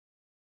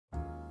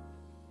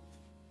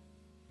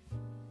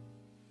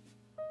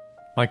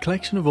My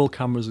collection of old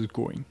cameras is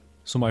growing.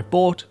 Some I've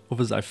bought,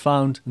 others I've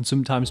found, and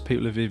sometimes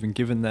people have even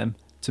given them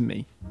to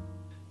me.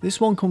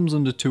 This one comes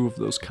under two of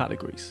those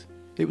categories.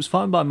 It was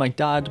found by my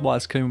dad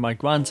whilst cleaning my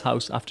grand's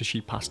house after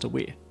she passed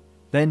away.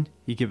 Then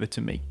he gave it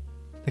to me.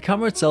 The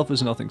camera itself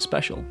is nothing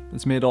special.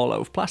 It's made all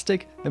out of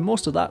plastic, and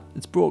most of that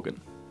it's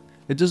broken.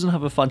 It doesn't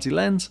have a fancy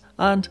lens,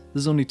 and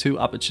there's only 2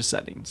 aperture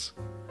settings.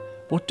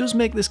 What does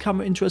make this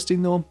camera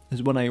interesting though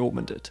is when I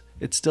opened it,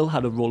 it still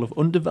had a roll of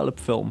undeveloped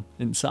film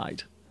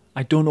inside.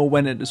 I don't know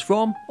when it is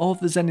from or if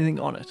there's anything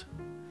on it.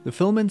 The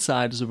film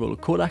inside is a roll of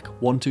Kodak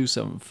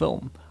 127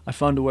 film. I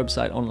found a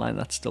website online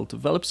that still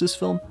develops this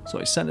film, so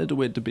I sent it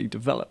away to be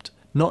developed,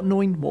 not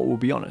knowing what will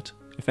be on it,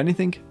 if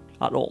anything,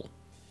 at all.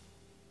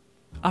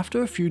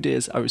 After a few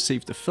days I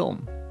received the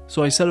film,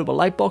 so I set up a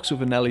light box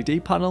with an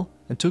LED panel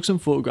and took some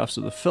photographs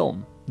of the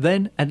film,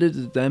 then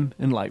edited them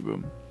in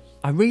Lightroom.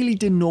 I really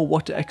didn't know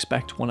what to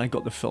expect when I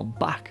got the film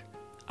back.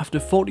 After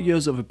 40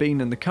 years of it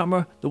being in the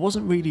camera, there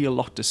wasn't really a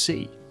lot to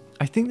see.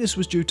 I think this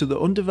was due to the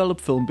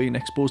undeveloped film being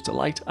exposed to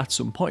light at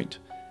some point.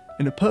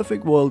 In a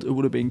perfect world, it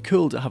would have been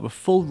cool to have a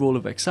full roll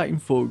of exciting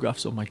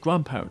photographs of my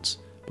grandparents,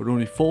 but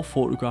only 4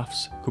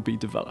 photographs could be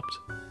developed.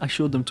 I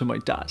showed them to my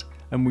dad,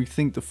 and we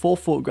think the 4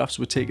 photographs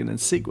were taken in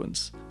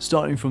sequence,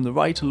 starting from the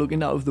right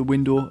looking out of the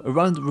window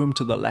around the room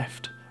to the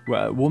left,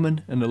 where a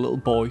woman and a little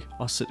boy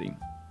are sitting.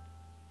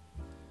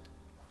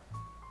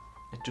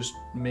 It just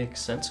makes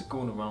sense of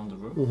going around the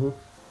room. Mm-hmm.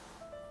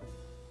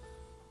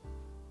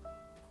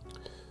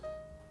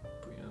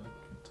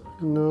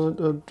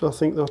 No, I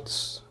think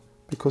that's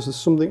because there's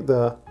something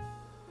there,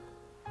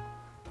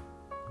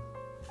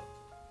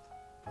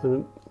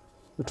 and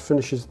it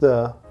finishes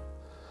there,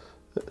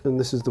 and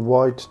this is the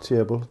wide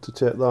table to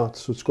take that,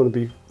 so it's going to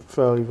be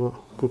fairly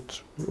well,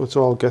 but it's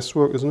all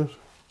guesswork, isn't it?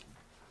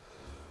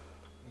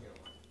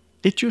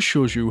 It just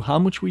shows you how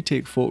much we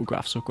take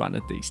photographs for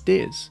granted these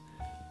days.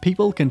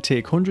 People can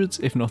take hundreds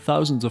if not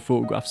thousands of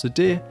photographs a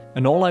day,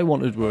 and all I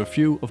wanted were a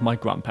few of my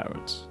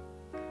grandparents.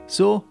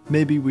 So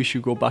maybe we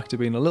should go back to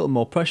being a little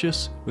more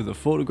precious with the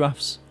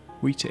photographs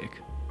we take.